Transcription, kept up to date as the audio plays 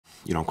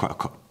you know, I'm quite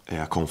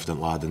a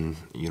confident lad, and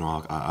you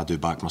know, I do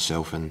back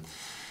myself, and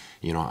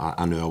you know,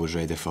 I knew I was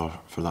ready for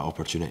that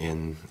opportunity,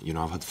 and you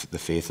know, I've had the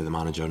faith of the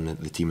manager and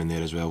the team in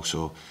there as well.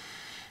 So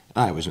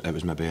it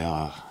was maybe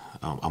a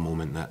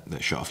moment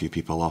that shut a few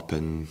people up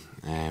and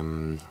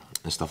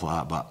stuff like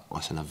that. But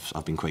listen,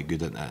 I've been quite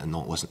good at it and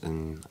not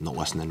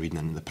listening, reading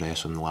in the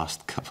press in the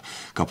last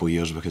couple of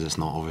years, because it's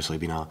not obviously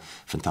been a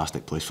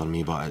fantastic place for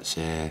me. But it's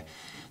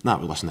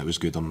listen, it was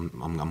good.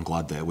 I'm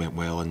glad that it went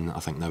well, and I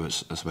think now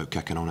it's about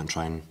kicking on and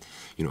trying,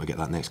 you know, to get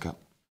that next cap.